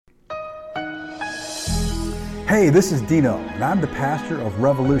Hey, this is Dino, and I'm the pastor of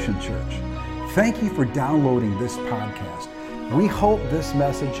Revolution Church. Thank you for downloading this podcast. We hope this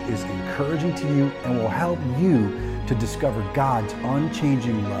message is encouraging to you and will help you to discover God's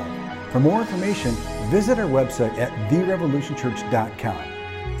unchanging love. For more information, visit our website at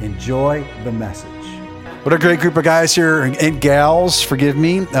therevolutionchurch.com. Enjoy the message. What a great group of guys here, and gals, forgive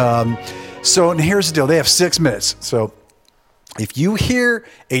me. And here's the deal. They have 6 minutes. So if you hear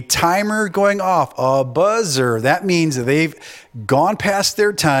a timer going off, a buzzer, that means that they've gone past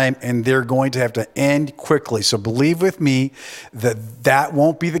their time and they're going to have to end quickly. So believe with me that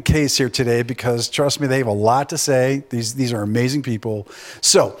won't be the case here today, because trust me, they have a lot to say. These are amazing people.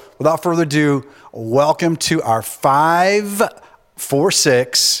 So without further ado, welcome to our 5, 4,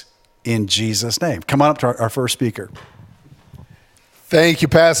 6 in Jesus' name. Come on up to our first speaker. Thank you,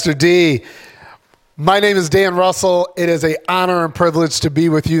 Pastor D. My name is Dan Russell. It is an honor and privilege to be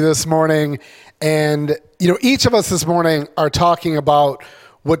with you this morning. And, each of us this morning are talking about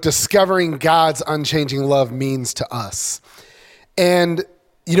what discovering God's unchanging love means to us. And,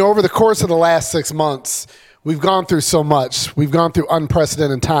 over the course of the last 6 months, we've gone through so much. We've gone through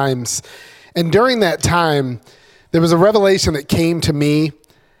unprecedented times. And during that time, there was a revelation that came to me.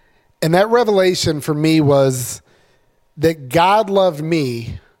 And that revelation for me was that God loved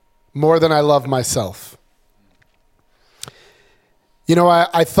me more than I love myself.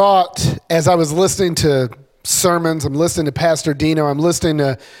 I thought as I was listening to sermons, I'm listening to Pastor Dino, I'm listening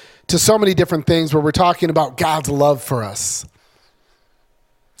to so many different things where we're talking about God's love for us.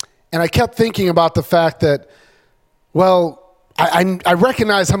 And I kept thinking about the fact that, I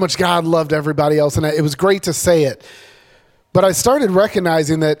recognize how much God loved everybody else, and it was great to say it. But I started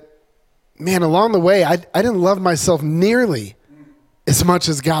recognizing that, along the way, I didn't love myself nearly as much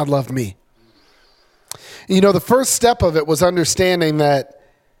as God loved me. The first step of it was understanding that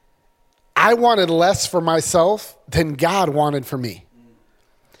I wanted less for myself than God wanted for me.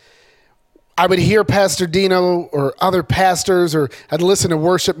 I would hear Pastor Dino or other pastors, or I'd listen to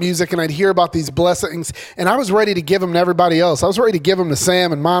worship music and I'd hear about these blessings, and I was ready to give them to everybody else. I was ready to give them to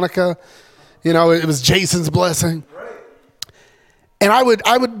Sam and Monica. It was Jason's blessing. And I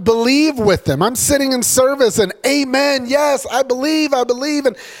would believe with them. I'm sitting in service and amen, yes, I believe. And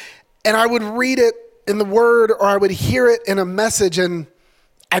I would read it in the word, or I would hear it in a message, and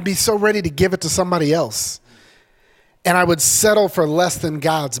I'd be so ready to give it to somebody else. And I would settle for less than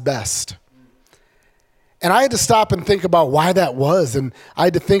God's best. And I had to stop and think about why that was. And I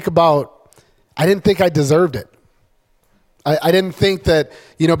had to think about, I didn't think I deserved it. I didn't think that,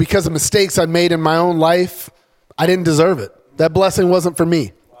 because of mistakes I made in my own life, I didn't deserve it. That blessing wasn't for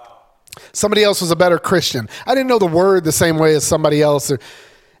me. Wow. Somebody else was a better Christian. I didn't know the word the same way as somebody else.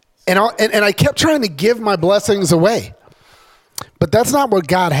 And I kept trying to give my blessings away. But that's not what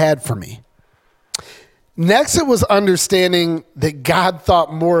God had for me. Next, it was understanding that God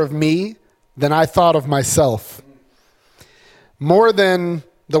thought more of me than I thought of myself. More than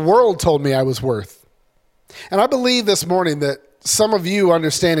the world told me I was worth. And I believe this morning that some of you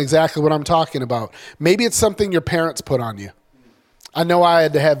understand exactly what I'm talking about. Maybe it's something your parents put on you. I know I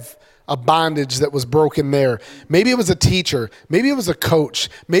had to have a bondage that was broken there. Maybe it was a teacher. Maybe it was a coach.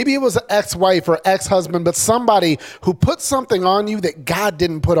 Maybe it was an ex-wife or ex-husband, but somebody who put something on you that God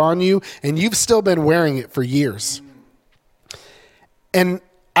didn't put on you, and you've still been wearing it for years. And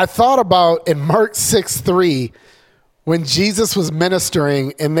I thought about in Mark 6:3, when Jesus was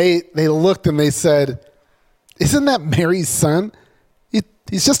ministering, and they looked and they said, "Isn't that Mary's son?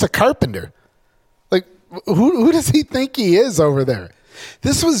 He's just a carpenter. Like, who does he think he is over there?"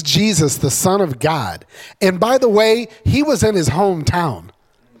 This was Jesus, the Son of God. And by the way, he was in his hometown.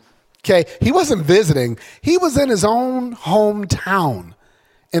 Okay, he wasn't visiting. He was in his own hometown.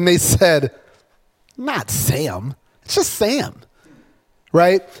 And they said, "Not Sam. It's just Sam."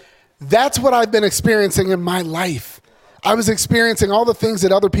 Right? That's what I've been experiencing in my life. I was experiencing all the things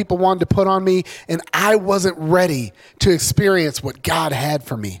that other people wanted to put on me, and I wasn't ready to experience what God had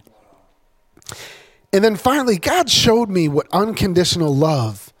for me. And then finally, God showed me what unconditional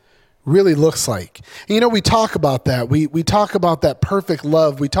love really looks like. And we talk about that. We talk about that perfect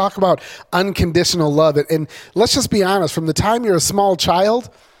love. We talk about unconditional love. And let's just be honest, from the time you're a small child,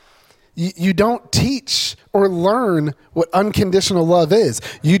 you don't teach or learn what unconditional love is.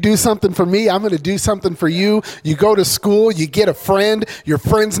 You do something for me, I'm going to do something for you. You go to school, you get a friend, your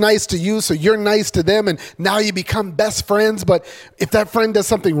friend's nice to you, so you're nice to them, and now you become best friends. But if that friend does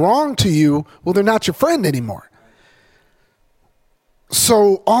something wrong to you, well, they're not your friend anymore.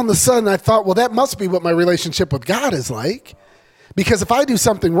 So all of a sudden I thought, well, that must be what my relationship with God is like. Because if I do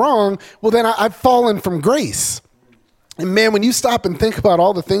something wrong, well, then I've fallen from grace. And man, when you stop and think about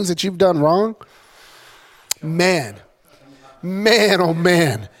all the things that you've done wrong, Man, oh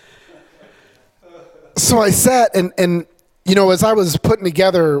man. So I sat and as I was putting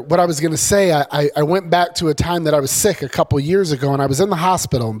together what I was going to say, I went back to a time that I was sick a couple years ago, and I was in the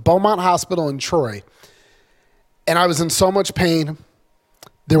hospital, in Beaumont Hospital in Troy, and I was in so much pain.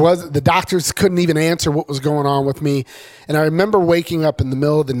 The doctors couldn't even answer what was going on with me, and I remember waking up in the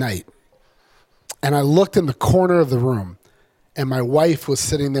middle of the night, and I looked in the corner of the room, and my wife was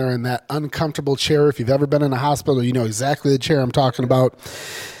sitting there in that uncomfortable chair. If you've ever been in a hospital, you know exactly the chair I'm talking about,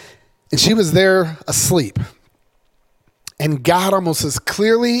 and she was there asleep. And God, almost as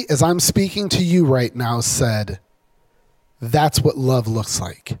clearly as I'm speaking to you right now, said, that's what love looks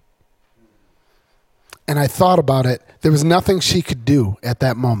like. And I thought about it. There was nothing she could do at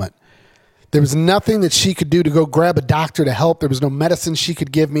that moment. There was nothing that she could do to go grab a doctor to help. There was no medicine she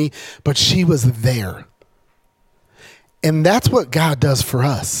could give me, but she was there. And that's what God does for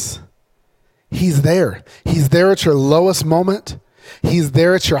us. He's there. He's there at your lowest moment. He's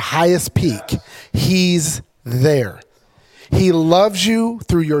there at your highest peak. He's there. He loves you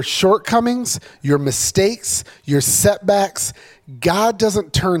through your shortcomings, your mistakes, your setbacks. God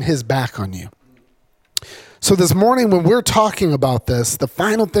doesn't turn his back on you. So this morning when we're talking about this, the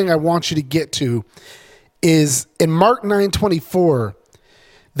final thing I want you to get to is in Mark 9:24,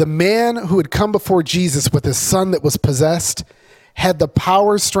 the man who had come before Jesus with his son that was possessed had the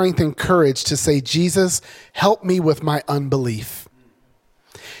power, strength, and courage to say, Jesus, help me with my unbelief.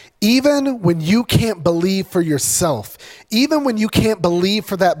 Even when you can't believe for yourself, even when you can't believe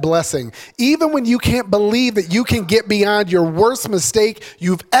for that blessing, even when you can't believe that you can get beyond your worst mistake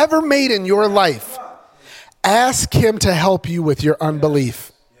you've ever made in your life, ask him to help you with your unbelief.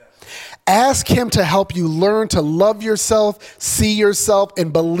 Ask him to help you learn to love yourself, see yourself,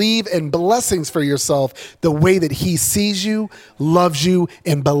 and believe in blessings for yourself the way that he sees you, loves you,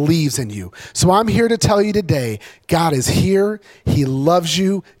 and believes in you. So I'm here to tell you today, God is here. He loves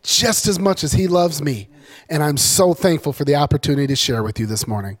you just as much as he loves me. And I'm so thankful for the opportunity to share with you this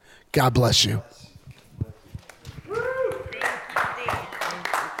morning. God bless you.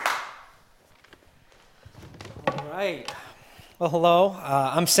 All right. Well, hello.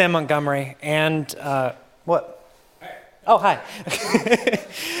 I'm Sam Montgomery, and what? Oh, hi.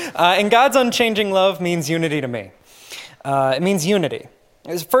 And God's unchanging love means unity to me. It means unity.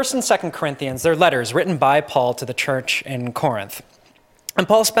 It's 1st and 2nd Corinthians. They're letters written by Paul to the church in Corinth. And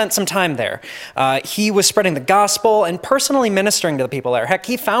Paul spent some time there. He was spreading the gospel and personally ministering to the people there. Heck,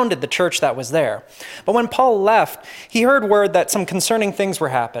 he founded the church that was there. But when Paul left, he heard word that some concerning things were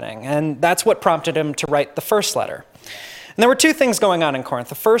happening, and that's what prompted him to write the first letter. And there were two things going on in Corinth.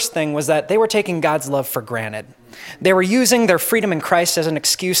 The first thing was that they were taking God's love for granted. They were using their freedom in Christ as an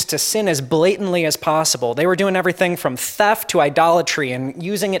excuse to sin as blatantly as possible. They were doing everything from theft to idolatry and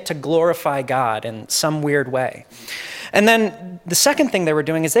using it to glorify God in some weird way. And then the second thing they were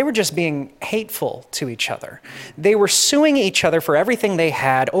doing is they were just being hateful to each other. They were suing each other for everything they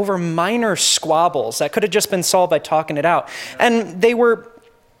had over minor squabbles that could have just been solved by talking it out. And they were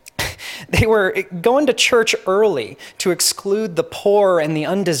going to church early to exclude the poor and the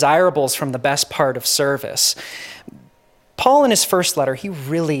undesirables from the best part of service. Paul, in his first letter, he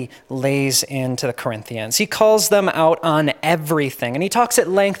really lays into the Corinthians. He calls them out on everything, and he talks at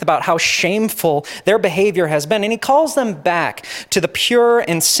length about how shameful their behavior has been, and he calls them back to the pure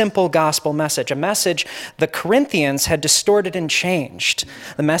and simple gospel message, a message the Corinthians had distorted and changed,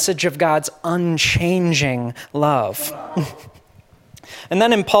 the message of God's unchanging love. And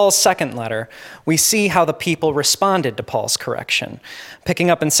then in Paul's second letter, we see how the people responded to Paul's correction. Picking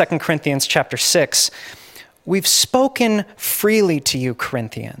up in 2 Corinthians chapter 6, we've spoken freely to you,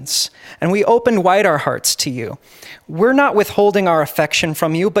 Corinthians, and we opened wide our hearts to you. We're not withholding our affection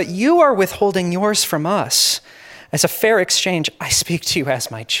from you, but you are withholding yours from us. As a fair exchange, I speak to you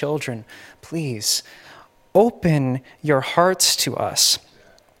as my children. Please, open your hearts to us.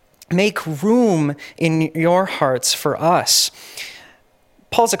 Make room in your hearts for us.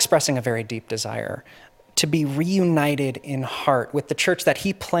 Paul's expressing a very deep desire to be reunited in heart with the church that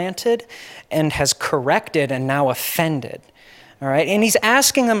he planted and has corrected and now offended. All right? And he's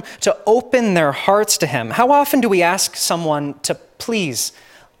asking them to open their hearts to him. How often do we ask someone to please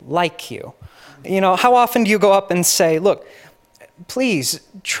like you? You know, how often do you go up and say, look, please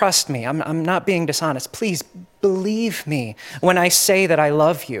trust me. I'm not being dishonest. Please believe me when I say that I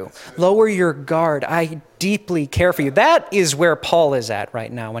love you. Lower your guard. I deeply care for you. That is where Paul is at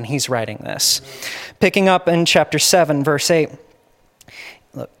right now when he's writing this. Picking up in chapter 7, verse 8.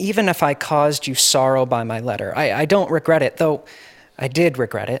 Look, even if I caused you sorrow by my letter, I don't regret it, though I did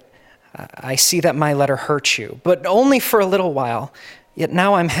regret it. I see that my letter hurt you, but only for a little while. Yet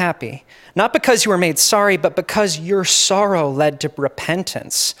now I'm happy, not because you were made sorry, but because your sorrow led to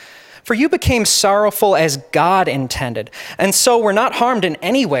repentance. For you became sorrowful as God intended, and so were not harmed in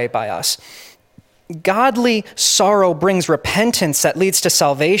any way by us. Godly sorrow brings repentance that leads to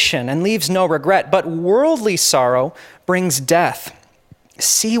salvation and leaves no regret, but worldly sorrow brings death.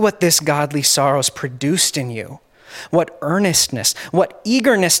 See what this godly sorrow's produced in you. What earnestness, what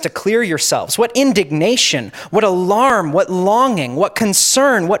eagerness to clear yourselves, what indignation, what alarm, what longing, what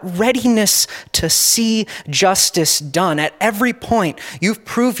concern, what readiness to see justice done. At every point, you've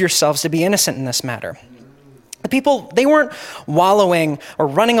proved yourselves to be innocent in this matter. The people, they weren't wallowing or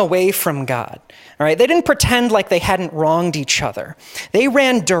running away from God. All right, they didn't pretend like they hadn't wronged each other. They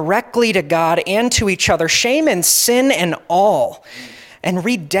ran directly to God and to each other, shame and sin and all, and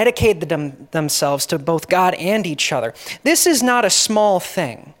rededicated themselves to both God and each other. This is not a small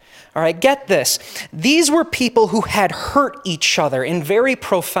thing. All right, get this. These were people who had hurt each other in very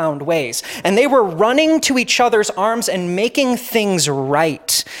profound ways, and they were running to each other's arms and making things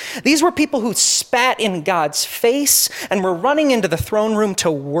right. These were people who spat in God's face and were running into the throne room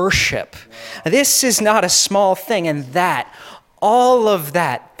to worship. This is not a small thing, and all of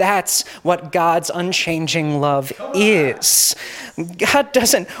that, that's what God's unchanging love is. God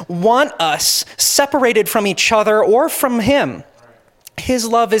doesn't want us separated from each other or from Him. His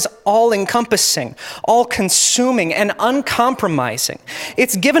love is all-encompassing, all-consuming, and uncompromising.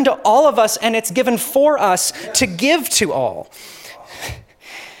 It's given to all of us, and it's given for us to give to all.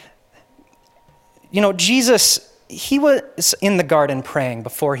 You know, Jesus, he was in the garden praying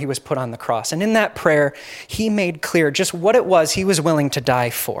before he was put on the cross. And in that prayer, he made clear just what it was he was willing to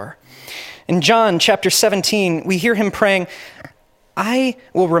die for. In John chapter 17, we hear him praying, I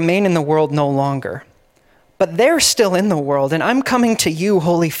will remain in the world no longer, but they're still in the world, and I'm coming to you,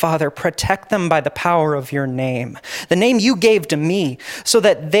 Holy Father. Protect them by the power of your name, the name you gave to me, so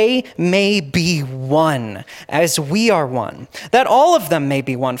that they may be one, as we are one, that all of them may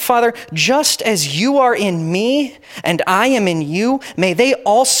be one. Father, just as you are in me and I am in you, may they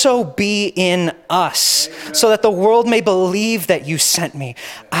also be in us, so that the world may believe that you sent me.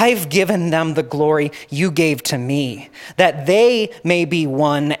 I've given them the glory you gave to me, that they may be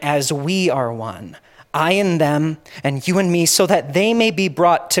one as we are one. I and them, and you and me, so that they may be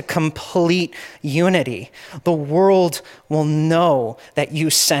brought to complete unity. The world will know that you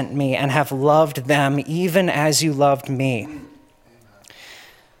sent me and have loved them even as you loved me.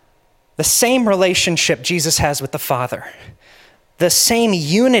 The same relationship Jesus has with the Father, the same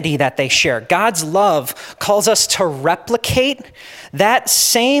unity that they share. God's love calls us to replicate that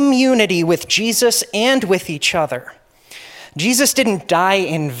same unity with Jesus and with each other. Jesus didn't die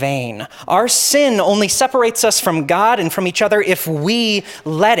in vain. Our sin only separates us from God and from each other if we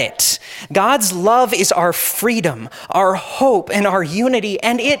let it. God's love is our freedom, our hope, and our unity,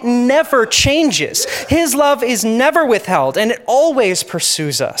 and it never changes. His love is never withheld, and it always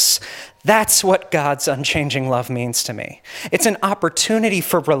pursues us. That's what God's unchanging love means to me. It's an opportunity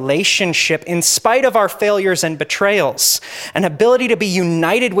for relationship in spite of our failures and betrayals, an ability to be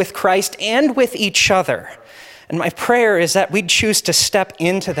united with Christ and with each other. And my prayer is that we'd choose to step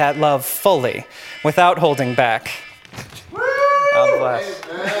into that love fully without holding back. God bless.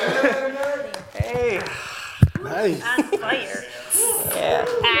 Hey. Nice. On fire. Yeah.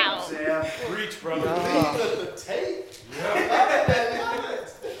 Ow. Preach, brother.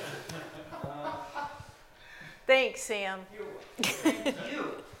 Thanks, Sam.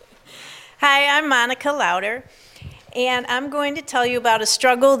 Hi, I'm Monica Lauder, and I'm going to tell you about a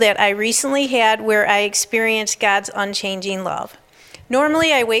struggle that I recently had where I experienced God's unchanging love.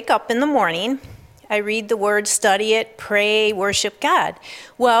 Normally, I wake up in the morning, I read the Word, study it, pray, worship God.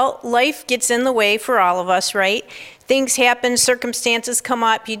 Well, life gets in the way for all of us, right? Things happen, circumstances come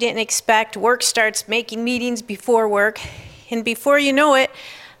up you didn't expect, work starts making meetings before work, and before you know it,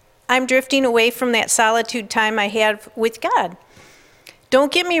 I'm drifting away from that solitude time I had with God.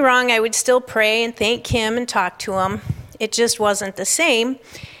 Don't get me wrong, I would still pray and thank Him and talk to Him. It just wasn't the same.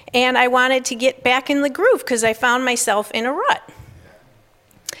 And I wanted to get back in the groove because I found myself in a rut.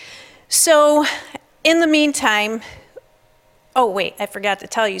 So in the meantime, I forgot to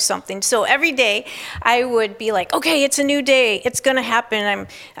tell you something. So every day I would be like, okay, it's a new day. It's going to happen.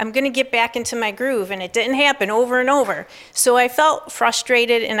 I'm going to get back into my groove. And it didn't happen over and over. So I felt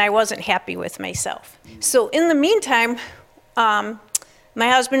frustrated and I wasn't happy with myself. So in the meantime, my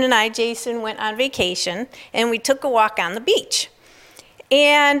husband and I, Jason, went on vacation, and we took a walk on the beach.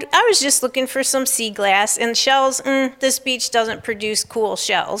 And I was just looking for some sea glass, and shells, this beach doesn't produce cool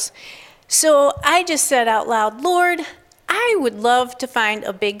shells. So I just said out loud, Lord, I would love to find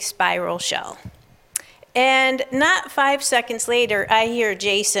a big spiral shell. And not 5 seconds later, I hear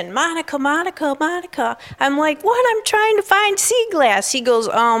Jason, Monica, Monica, Monica. I'm like, what? I'm trying to find sea glass. He goes,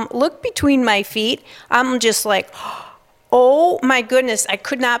 look between my feet. I'm just like, oh my goodness, I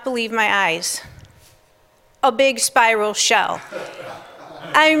could not believe my eyes. A big spiral shell.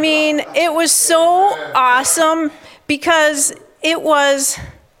 I mean, it was so awesome because it was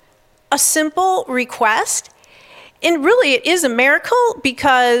a simple request. And really, it is a miracle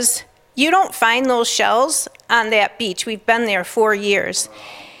because you don't find those shells on that beach. We've been there 4 years.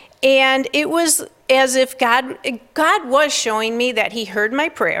 And it was as if God was showing me that he heard my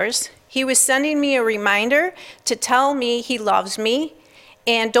prayers. He was sending me a reminder to tell me he loves me.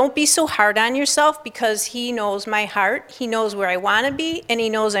 And don't be so hard on yourself because he knows my heart. He knows where I want to be, and he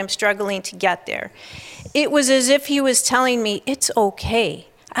knows I'm struggling to get there. It was as if he was telling me, it's okay.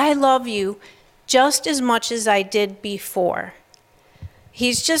 I love you just as much as I did before.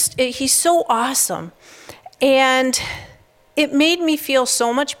 He's so awesome. And it made me feel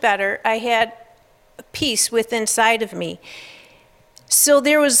so much better. I had peace within inside of me. So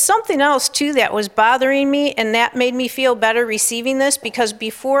there was something else too that was bothering me, and that made me feel better receiving this because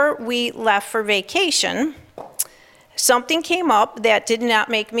before we left for vacation, something came up that did not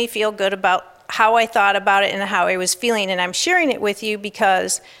make me feel good about how I thought about it and how I was feeling. And I'm sharing it with you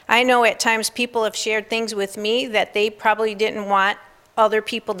because I know at times people have shared things with me that they probably didn't want other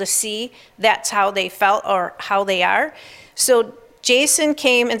people to see that's how they felt or how they are. So Jason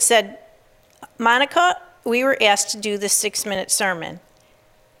came and said, Monica, we were asked to do this 6-minute sermon.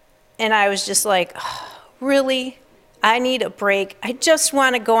 And I was just like, oh, really? I need a break. I just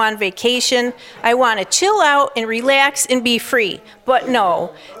want to go on vacation. I want to chill out and relax and be free. But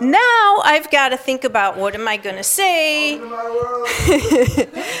no, now I've got to think about what am I going to say?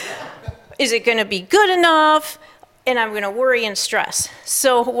 Is it going to be good enough? And I'm going to worry and stress.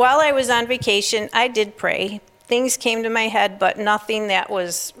 So while I was on vacation, I did pray. Things came to my head, but nothing that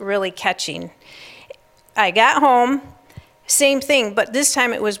was really catching. I got home, same thing, but this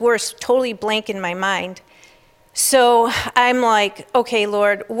time it was worse, totally blank in my mind. So I'm like, okay,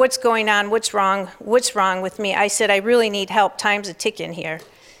 Lord, what's going on? What's wrong? What's wrong with me? I said, I really need help. Time's a ticking here.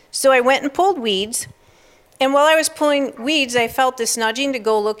 So I went and pulled weeds. And while I was pulling weeds, I felt this nudging to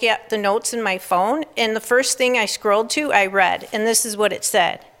go look at the notes in my phone. And the first thing I scrolled to, I read. And this is what it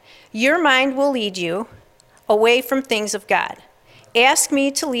said. Your mind will lead you away from things of God. Ask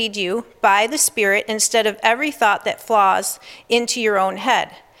me to lead you by the Spirit instead of every thought that flaws into your own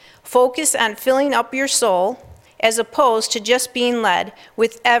head. Focus on filling up your soul as opposed to just being led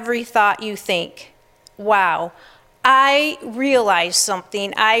with every thought you think. Wow. I realized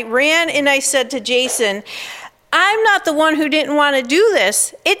something. I ran and I said to Jason, I'm not the one who didn't want to do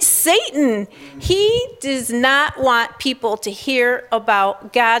this. It's Satan. He does not want people to hear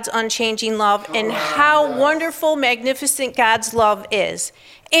about God's unchanging love and how wonderful, magnificent God's love is.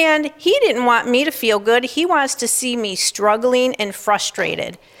 And he didn't want me to feel good. He wants to see me struggling and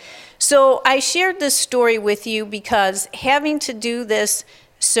frustrated. So I shared this story with you because having to do this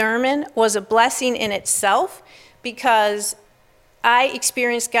sermon was a blessing in itself because I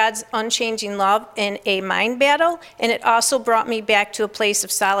experienced God's unchanging love in a mind battle, and it also brought me back to a place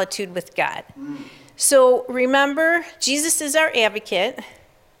of solitude with God. So remember, Jesus is our advocate.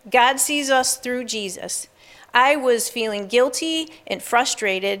 God sees us through Jesus. I was feeling guilty and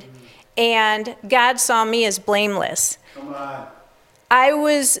frustrated, and God saw me as blameless. Come on. I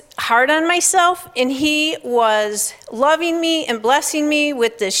was hard on myself, and he was loving me and blessing me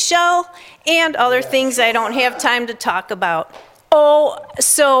with this shell and other things I don't have time to talk about. Oh,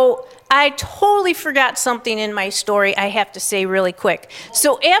 so I totally forgot something in my story I have to say really quick.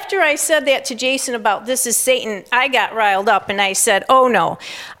 So after I said that to Jason about this is Satan, I got riled up and I said, oh no,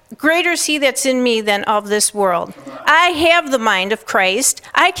 greater is he that's in me than of this world. I have the mind of Christ.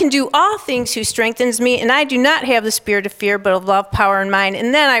 I can do all things who strengthens me, and I do not have the spirit of fear, but of love, power, and mind.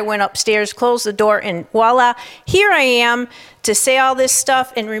 And then I went upstairs, closed the door, and voila, here I am to say all this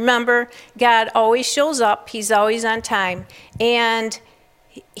stuff. And remember, God always shows up. He's always on time. And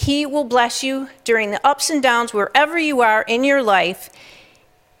he will bless you during the ups and downs wherever you are in your life.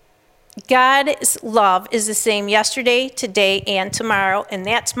 God's love is the same yesterday, today, and tomorrow, and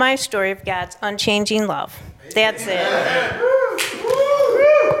that's my story of God's unchanging love. That's it.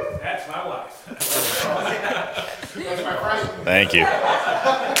 That's my wife. Thank you.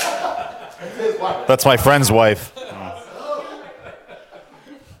 That's my friend's wife.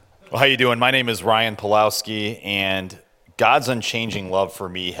 Well, how you doing? My name is Ryan Pulowski, and God's unchanging love for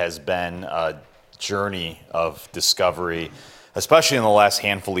me has been a journey of discovery, especially in the last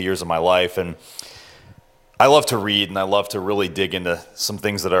handful of years of my life. And I love to read, and I love to really dig into some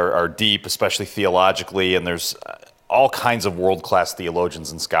things that are deep, especially theologically, and there's all kinds of world-class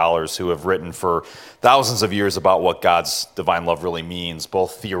theologians and scholars who have written for thousands of years about what God's divine love really means,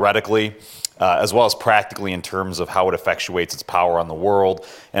 both theoretically as well as practically in terms of how it effectuates its power on the world,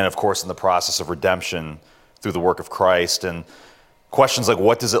 and of course in the process of redemption through the work of Christ. And questions like,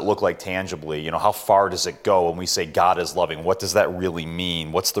 what does it look like tangibly? How far does it go when we say God is loving? What does that really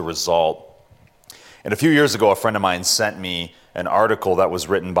mean? What's the result? And a few years ago, a friend of mine sent me an article that was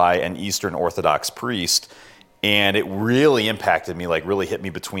written by an Eastern Orthodox priest, and it really impacted me, like really hit me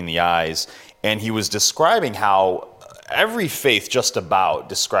between the eyes. And he was describing how every faith just about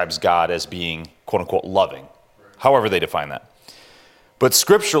describes God as being, quote unquote, loving, however they define that. But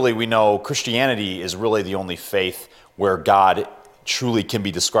scripturally, we know Christianity is really the only faith where God truly can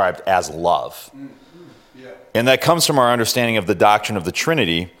be described as love. And that comes from our understanding of the doctrine of the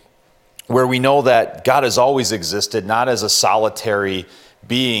Trinity, where we know that God has always existed, not as a solitary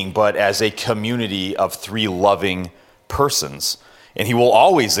being, but as a community of three loving persons. And he will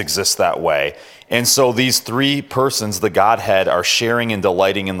always exist that way. And so these three persons, the Godhead, are sharing and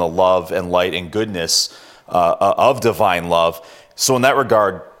delighting in the love and light and goodness of divine love. So in that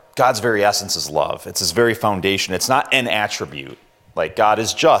regard, God's very essence is love. It's his very foundation. It's not an attribute. Like God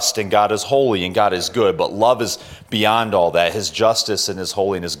is just and God is holy and God is good, but love is beyond all that. His justice and his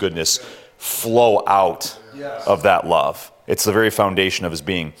holiness, goodness flow out of that love. It's the very foundation of his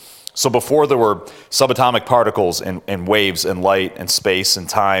being. So before there were subatomic particles and waves and light and space and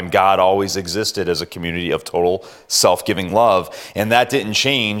time, God always existed as a community of total self-giving love. And that didn't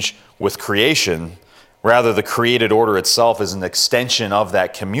change with creation. Rather, the created order itself is an extension of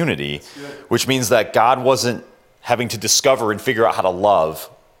that community, which means that God wasn't having to discover and figure out how to love,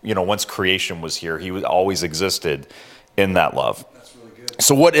 once creation was here. He always existed in that love. That's really good.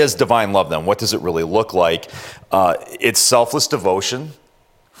 So what is divine love then? What does it really look like? It's selfless devotion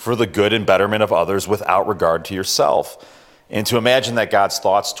for the good and betterment of others without regard to yourself. And to imagine that God's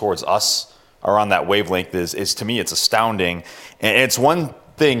thoughts towards us are on that wavelength is to me, it's astounding. And it's one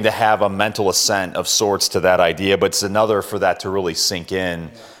thing to have a mental assent of sorts to that idea, but it's another for that to really sink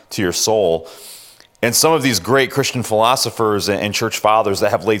in to your soul. And some of these great Christian philosophers and church fathers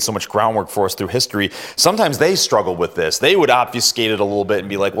that have laid so much groundwork for us through history, sometimes they struggle with this. They would obfuscate it a little bit and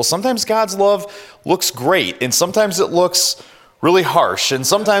be like, well, sometimes God's love looks great, and sometimes it looks really harsh, and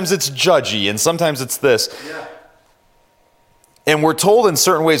sometimes it's judgy, and sometimes it's this. Yeah. And we're told in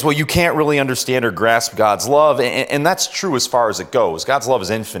certain ways, well, you can't really understand or grasp God's love, and that's true as far as it goes. God's love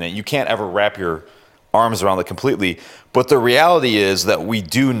is infinite. You can't ever wrap your arms around it completely. But the reality is that we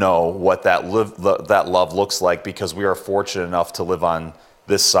do know what that love looks like because we are fortunate enough to live on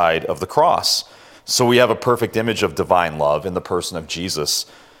this side of the cross. So we have a perfect image of divine love in the person of Jesus,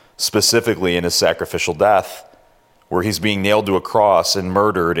 specifically in his sacrificial death, where he's being nailed to a cross and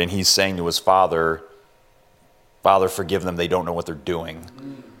murdered, and he's saying to his Father, Father, forgive them, they don't know what they're doing.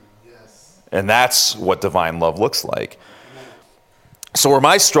 Yes. And that's what divine love looks like. So where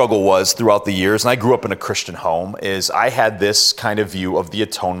my struggle was throughout the years, and I grew up in a Christian home, is I had this kind of view of the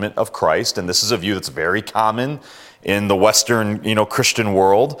atonement of Christ, and this is a view that's very common in the Western, Christian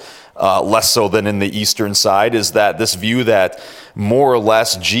world, less so than in the Eastern side, is that this view that more or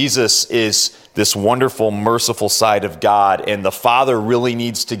less Jesus is this wonderful, merciful side of God, and the Father really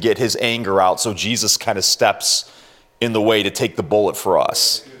needs to get his anger out, so Jesus kind of steps in the way to take the bullet for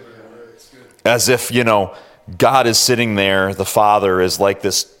us. As if, God is sitting there, the Father is like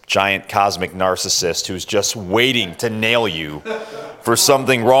this giant cosmic narcissist who's just waiting to nail you for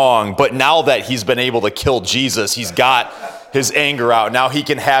something wrong. But now that he's been able to kill Jesus, he's got his anger out. Now he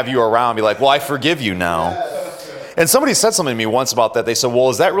can have you around and be like, well, I forgive you now. And somebody said something to me once about that. They said, well,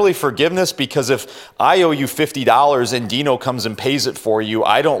 is that really forgiveness? Because if I owe you $50 and Dino comes and pays it for you,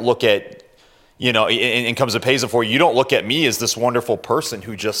 I don't look at, and comes and pays it for you, you don't look at me as this wonderful person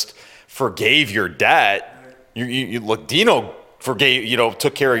who just forgave your debt. You look, Dino forgave,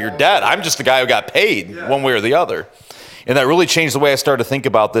 took care of your debt. I'm just the guy who got paid one way or the other. And that really changed the way I started to think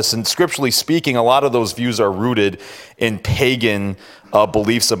about this. And scripturally speaking, a lot of those views are rooted in pagan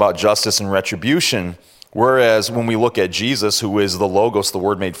beliefs about justice and retribution. Whereas when we look at Jesus, who is the Logos, the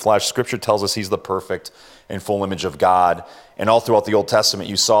Word made flesh, Scripture tells us he's the perfect and full image of God. And all throughout the Old Testament,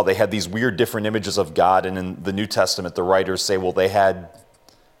 you saw they had these weird different images of God. And in the New Testament, the writers say, well, they had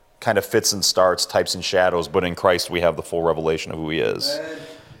kind of fits and starts, types and shadows, but in Christ we have the full revelation of who he is.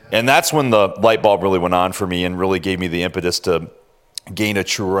 And that's when the light bulb really went on for me and really gave me the impetus to gain a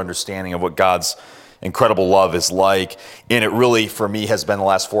truer understanding of what God's incredible love is like. And it really, for me, has been the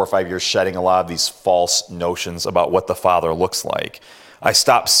last 4 or 5 years shedding a lot of these false notions about what the Father looks like. I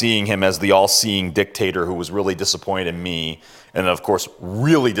stopped seeing him as the all-seeing dictator who was really disappointed in me, and of course,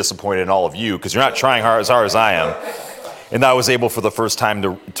 really disappointed in all of you, because you're not trying hard as I am. And I was able for the first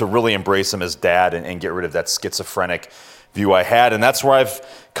time to really embrace him as dad and get rid of that schizophrenic view I had. And that's where I've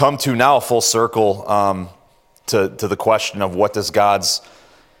come to now, full circle, to the question of what does God's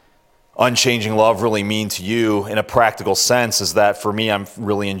unchanging love really mean to you in a practical sense. Is that for me, I'm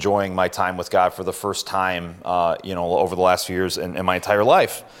really enjoying my time with God for the first time, over the last few years in my entire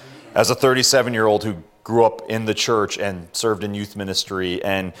life. As a 37-year-old who grew up in the church and served in youth ministry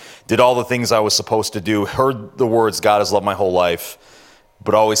and did all the things I was supposed to do, heard the words, God has loved my whole life,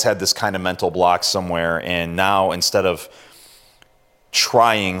 but always had this kind of mental block somewhere. And now, instead of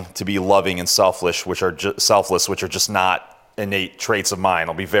trying to be loving and selfless, which are just not innate traits of mine,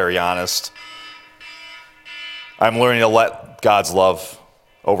 I'll be very honest, I'm learning to let God's love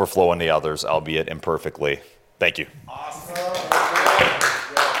overflow into others, albeit imperfectly. Thank you. Awesome.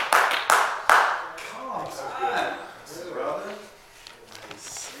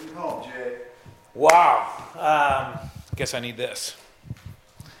 Wow. Guess I need this.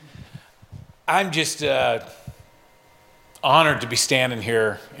 I'm just honored to be standing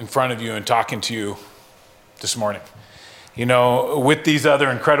here in front of you and talking to you this morning. With these other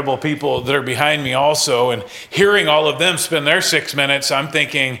incredible people that are behind me also, and hearing all of them spend their 6 minutes, I'm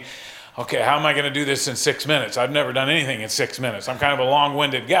thinking, okay, how am I going to do this in 6 minutes? I've never done anything in 6 minutes. I'm kind of a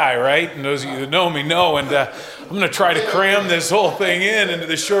long-winded guy, right? And those of you that know me know, and I'm going to try to cram this whole thing into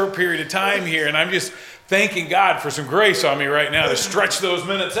this short period of time here, and I'm just thanking God for some grace on me right now to stretch those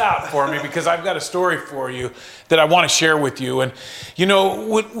minutes out for me, because I've got a story for you that I want to share with you. And,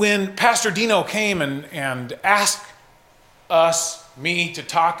 when Pastor Dino came and asked me to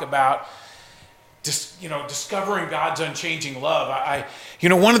talk about discovering God's unchanging love,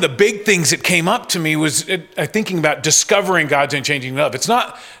 one of the big things that came up to me was thinking about discovering God's unchanging love. It's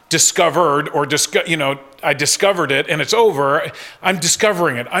not discovered or I discovered it and it's over. I'm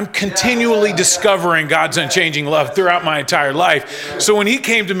discovering it. I'm continually discovering God's unchanging love throughout my entire life. So when he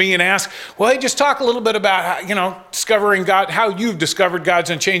came to me and asked, well, hey, just talk a little bit about how, discovering God, how you've discovered God's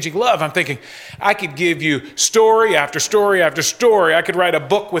unchanging love. I'm thinking I could give you story after story after story. I could write a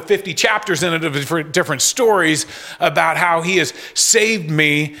book with 50 chapters in it of different stories about how he has saved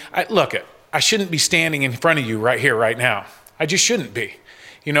me. I shouldn't be standing in front of you right here, right now. I just shouldn't be.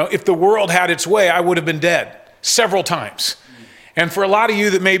 If the world had its way, I would have been dead several times. And for a lot of you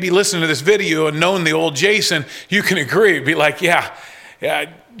that may be listening to this video and knowing the old Jason, you can agree, be like, yeah,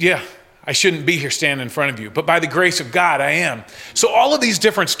 I shouldn't be here standing in front of you. But by the grace of God, I am. So all of these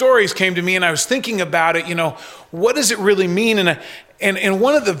different stories came to me, and I was thinking about it, what does it really mean? And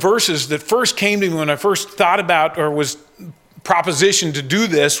one of the verses that first came to me when I first thought about or was proposition to do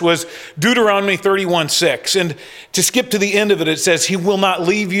this was Deuteronomy 31:6. And to skip to the end of it, it says, he will not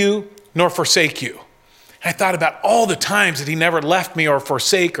leave you nor forsake you. And I thought about all the times that he never left me or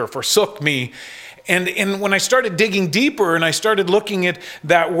forsook me. And when I started digging deeper and I started looking at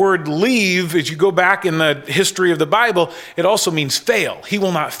that word leave, as you go back in the history of the Bible, it also means fail. He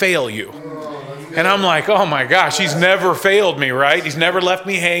will not fail you. And I'm like, oh my gosh, he's never failed me, right? He's never left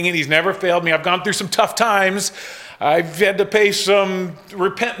me hanging. He's never failed me. I've gone through some tough times. I've had to pay some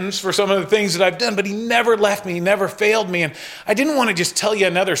repentance for some of the things that I've done, but he never left me. He never failed me. And I didn't want to just tell you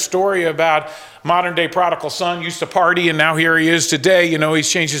another story about modern day prodigal son, used to party, and now here he is today.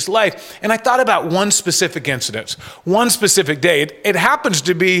 He's changed his life. And I thought about one specific incident, one specific day. It happens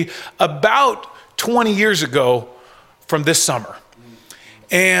to be about 20 years ago from this summer.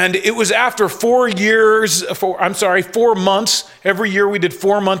 And it was after 4 months. Every year we did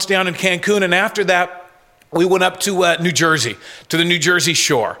 4 months down in Cancun. And after that, we went up to New Jersey, to the New Jersey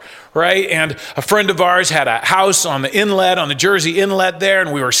shore, right? And a friend of ours had a house on the inlet, on the Jersey inlet there,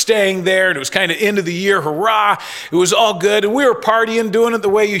 and we were staying there, and it was kind of end of the year, hurrah. It was all good, and we were partying, doing it the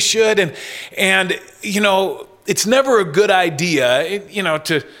way you should. And it's never a good idea,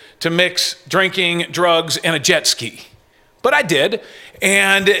 to mix drinking, drugs, and a jet ski. But I did.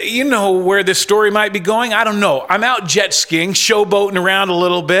 And where this story might be going? I don't know. I'm out jet skiing, showboating around a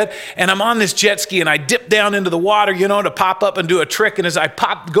little bit, and I'm on this jet ski, and I dip down into the water, to pop up and do a trick. And as I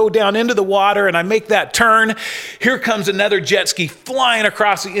go down into the water and I make that turn, here comes another jet ski flying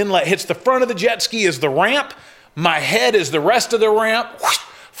across the inlet, hits the front of the jet ski is the ramp. My head is the rest of the ramp, whoosh,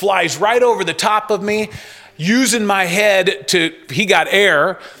 flies right over the top of me, using my head he got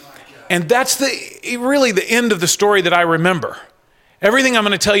air. And that's really the end of the story that I remember. Everything I'm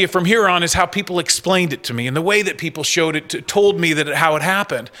going to tell you from here on is how people explained it to me and the way that people showed it, told me how it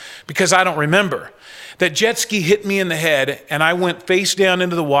happened, because I don't remember. That jet ski hit me in the head and I went face down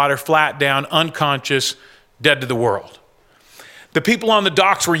into the water, flat down, unconscious, dead to the world. The people on the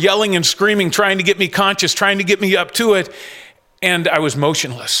docks were yelling and screaming, trying to get me conscious, trying to get me up to it, and I was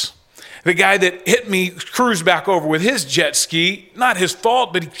motionless. The guy that hit me cruised back over with his jet ski, not his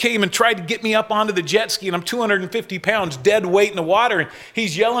fault, but he came and tried to get me up onto the jet ski, and I'm 250 pounds dead weight in the water, and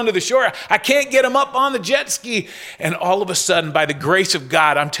he's yelling to the shore, I can't get him up on the jet ski. And all of a sudden, by the grace of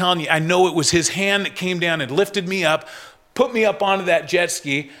God, I'm telling you, I know it was his hand that came down and lifted me up, put me up onto that jet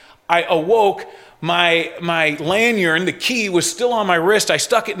ski. I awoke. My lanyard, the key was still on my wrist. I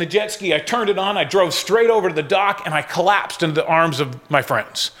stuck it in the jet ski. I turned it on. I drove straight over to the dock, and I collapsed into the arms of my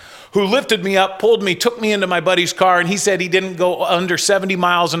friends, who lifted me up, pulled me, took me into my buddy's car, and he said he didn't go under 70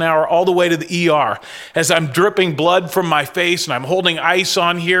 miles an hour all the way to the ER. As I'm dripping blood from my face and I'm holding ice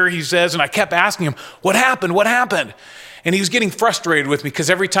on here, he says, and I kept asking him, what happened? What happened? And he was getting frustrated with me because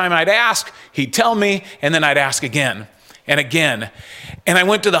every time I'd ask, he'd tell me, and then I'd ask again and again. And I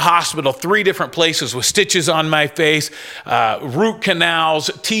went to the hospital 3 different places with stitches on my face, root canals,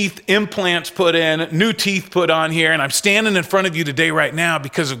 teeth, implants put in, new teeth put on here. And I'm standing in front of you today right now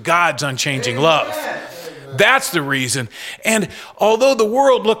because of God's unchanging love. That's the reason. And although the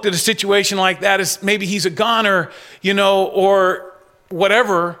world looked at a situation like that as maybe he's a goner, or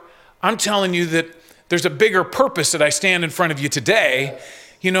whatever, I'm telling you that there's a bigger purpose that I stand in front of you today,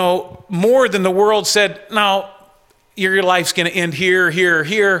 more than the world said, no, your life's going to end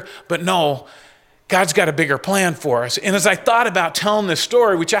here. But no, God's got a bigger plan for us. And as I thought about telling this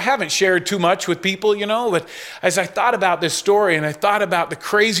story, which I haven't shared too much with people, but as I thought about this story and I thought about the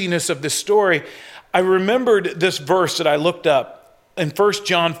craziness of this story, I remembered this verse that I looked up in 1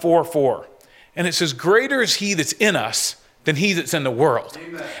 John 4:4. And it says, greater is he that's in us than he that's in the world.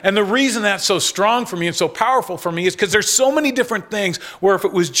 Amen. And the reason that's so strong for me and so powerful for me is because there's so many different things where if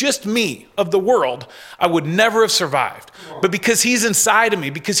it was just me of the world, I would never have survived. But because he's inside of me,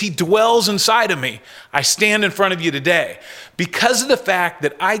 because he dwells inside of me, I stand in front of you today. Because of the fact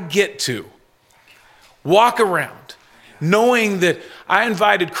that I get to walk around knowing that I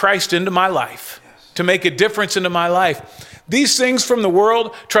invited Christ into my life to make a difference into my life. These things from the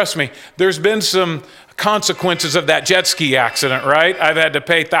world, trust me, there's been some consequences of that jet ski accident, right? I've had to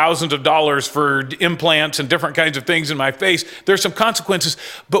pay thousands of dollars for implants and different kinds of things in my face. There's some consequences,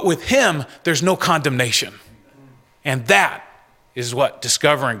 but with him, there's no condemnation. And that is what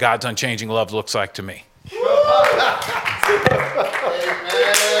discovering God's unchanging love looks like to me. Amen.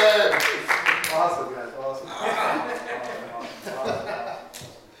 Awesome, guys. Awesome.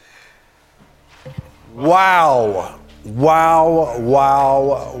 Wow.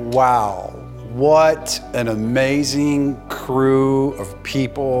 What an amazing crew of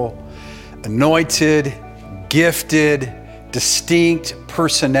people, anointed, gifted, distinct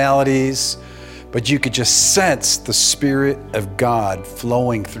personalities, but you could just sense the Spirit of God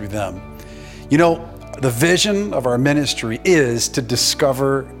flowing through them. The vision of our ministry is to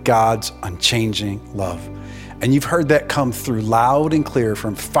discover God's unchanging love. And you've heard that come through loud and clear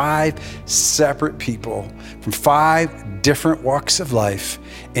from 5 separate people, from 5 different walks of life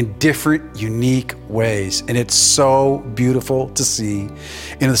in different unique ways. And it's so beautiful to see.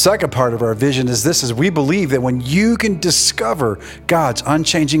 And the second part of our vision is this, is we believe that when you can discover God's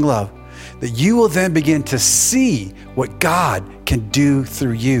unchanging love, that you will then begin to see what God can do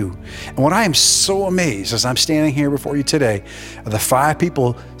through you. And what I am so amazed as I'm standing here before you today, the 5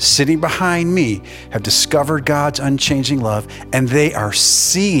 people sitting behind me have discovered God's unchanging love, and they are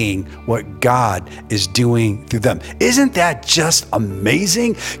seeing what God is doing through them. Isn't that just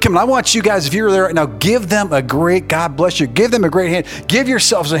amazing? Come on, I want you guys, if you're there right now, give them a great, God bless you, give them a great hand. Give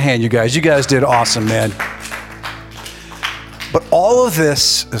yourselves a hand, you guys. You guys did awesome, man. But all of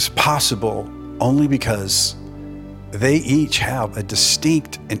this is possible only because they each have a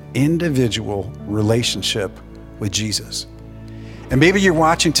distinct and individual relationship with Jesus. And maybe you're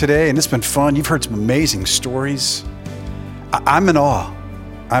watching today and it's been fun. You've heard some amazing stories. I'm in awe.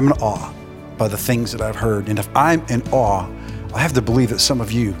 I'm in awe by the things that I've heard. And if I'm in awe, I have to believe that some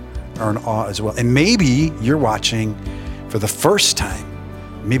of you are in awe as well. And maybe you're watching for the first time.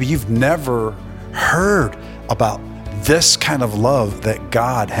 Maybe you've never heard about this kind of love that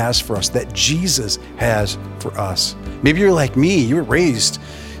God has for us, that Jesus has for us. Maybe you're like me, you were raised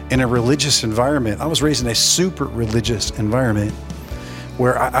in a religious environment. I was raised in a super religious environment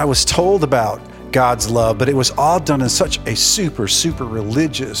where I was told about God's love, but it was all done in such a super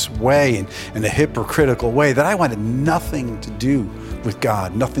religious way and in a hypocritical way that I wanted nothing to do with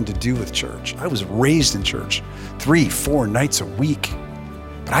God, nothing to do with church. I was raised in church 3-4 nights a week,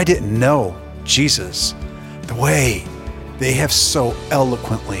 but I didn't know Jesus the way they have so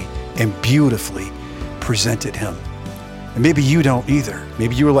eloquently and beautifully presented him. And maybe you don't either.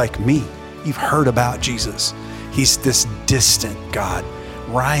 Maybe you were like me. You've heard about Jesus. He's this distant God.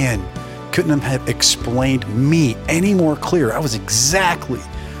 Ryan couldn't have explained me any more clear. I was exactly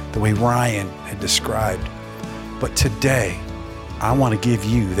the way Ryan had described. But today, I want to give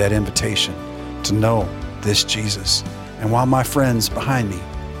you that invitation to know this Jesus. And while my friends behind me,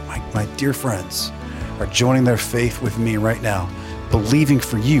 my dear friends, are joining their faith with me right now, believing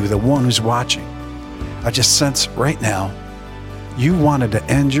for you, the one who's watching, I just sense right now, you wanted to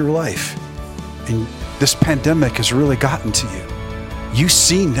end your life. And this pandemic has really gotten to you. You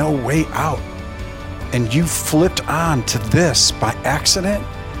see no way out. And you flipped on to this by accident.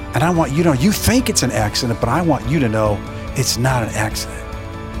 And I want you to know, you think it's an accident, but I want you to know it's not an accident.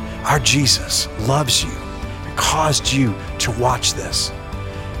 Our Jesus loves you and caused you to watch this.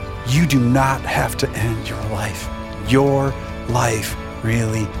 You do not have to end your life. Your life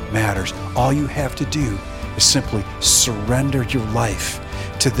really matters. All you have to do is simply surrender your life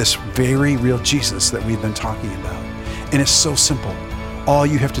to this very real Jesus that we've been talking about. And it's so simple. All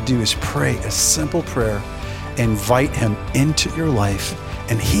you have to do is pray a simple prayer, invite him into your life,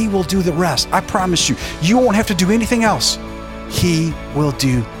 and he will do the rest. I promise you, you won't have to do anything else. He will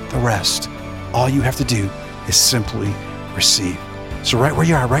do the rest. All you have to do is simply receive. So right where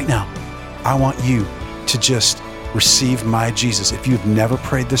you are right now, I want you to just receive my Jesus. If you've never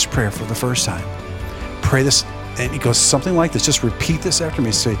prayed this prayer for the first time, pray this, and it goes something like this. Just repeat this after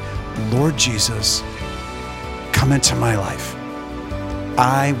me. Say, Lord Jesus, come into my life.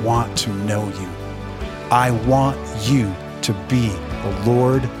 I want to know you. I want you to be the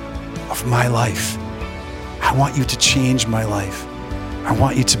Lord of my life. I want you to change my life. I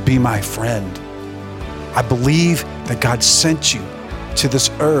want you to be my friend. I believe that God sent you to this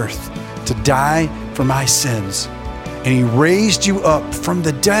earth to die for my sins, and he raised you up from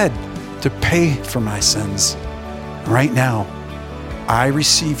the dead to pay for my sins. Right now, I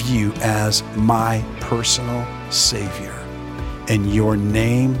receive you as my personal Savior. In your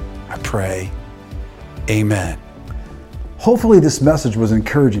name, I pray, amen. Hopefully this message was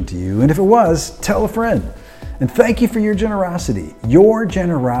encouraging to you, and if it was, tell a friend. And thank you for your generosity. Your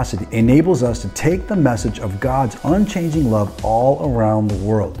generosity enables us to take the message of God's unchanging love all around the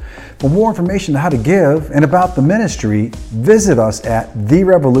world. For more information on how to give and about the ministry, visit us at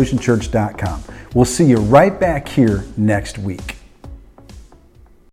therevolutionchurch.com. We'll see you right back here next week.